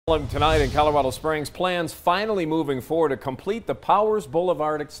Tonight in Colorado Springs, plans finally moving forward to complete the Powers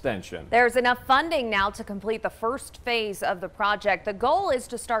Boulevard extension. There's enough funding now to complete the first phase of the project. The goal is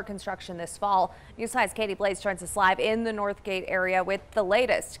to start construction this fall. News 5's Katie Blaze joins us live in the Northgate area with the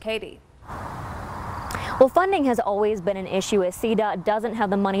latest. Katie. Well, funding has always been an issue as CDOT doesn't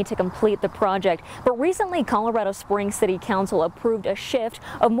have the money to complete the project. But recently, Colorado Springs City Council approved a shift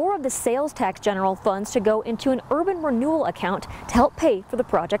of more of the sales tax general funds to go into an urban renewal account to help pay for the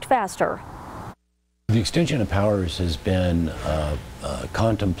project faster. The extension of Powers has been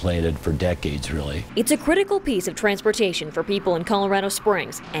contemplated for decades, really. It's a critical piece of transportation for people in Colorado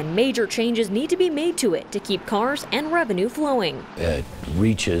Springs, and major changes need to be made to it to keep cars and revenue flowing. It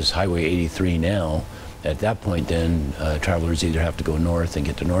reaches Highway 83 now. At that point, then, travelers either have to go north and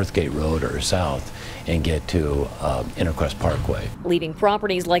get to Northgate Road or south and get to Interquest Parkway. Leaving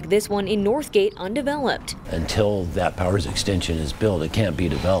properties like this one in Northgate undeveloped. Until that Powers extension is built, it can't be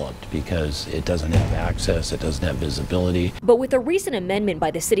developed because it doesn't have access, it doesn't have visibility. But with a recent amendment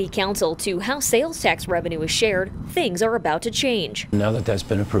by the City Council to how sales tax revenue is shared, things are about to change. Now that that's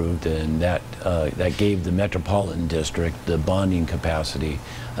been approved, and that gave the Metropolitan District the bonding capacity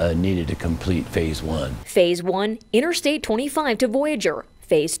needed to complete Phase 1. Phase 1, Interstate 25 to Voyager.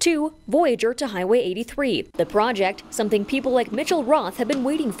 Phase 2, Voyager to Highway 83. The project, something people like Mitchell Roth have been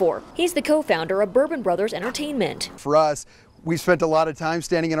waiting for. He's the co-founder of Bourbon Brothers Entertainment. For us, we spent a lot of time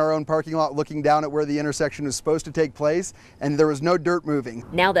standing in our own parking lot looking down at where the intersection was supposed to take place, and there was no dirt moving.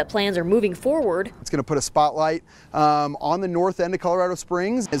 Now that plans are moving forward, it's going to put a spotlight on the north end of Colorado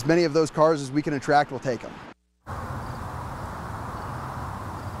Springs. As many of those cars as we can attract, we'll take them.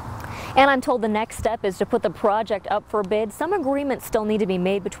 and I'm told the next step is to put the project up for bid. Some agreements still need to be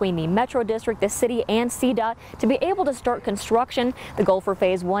made between the Metro District, the city, and CDOT to be able to start construction. The goal for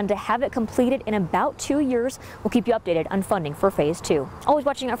Phase 1 to have it completed in about 2 years. We'll keep you updated on funding for Phase 2. Always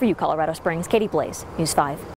watching out for you, Colorado Springs. Katie Blaze, News 5.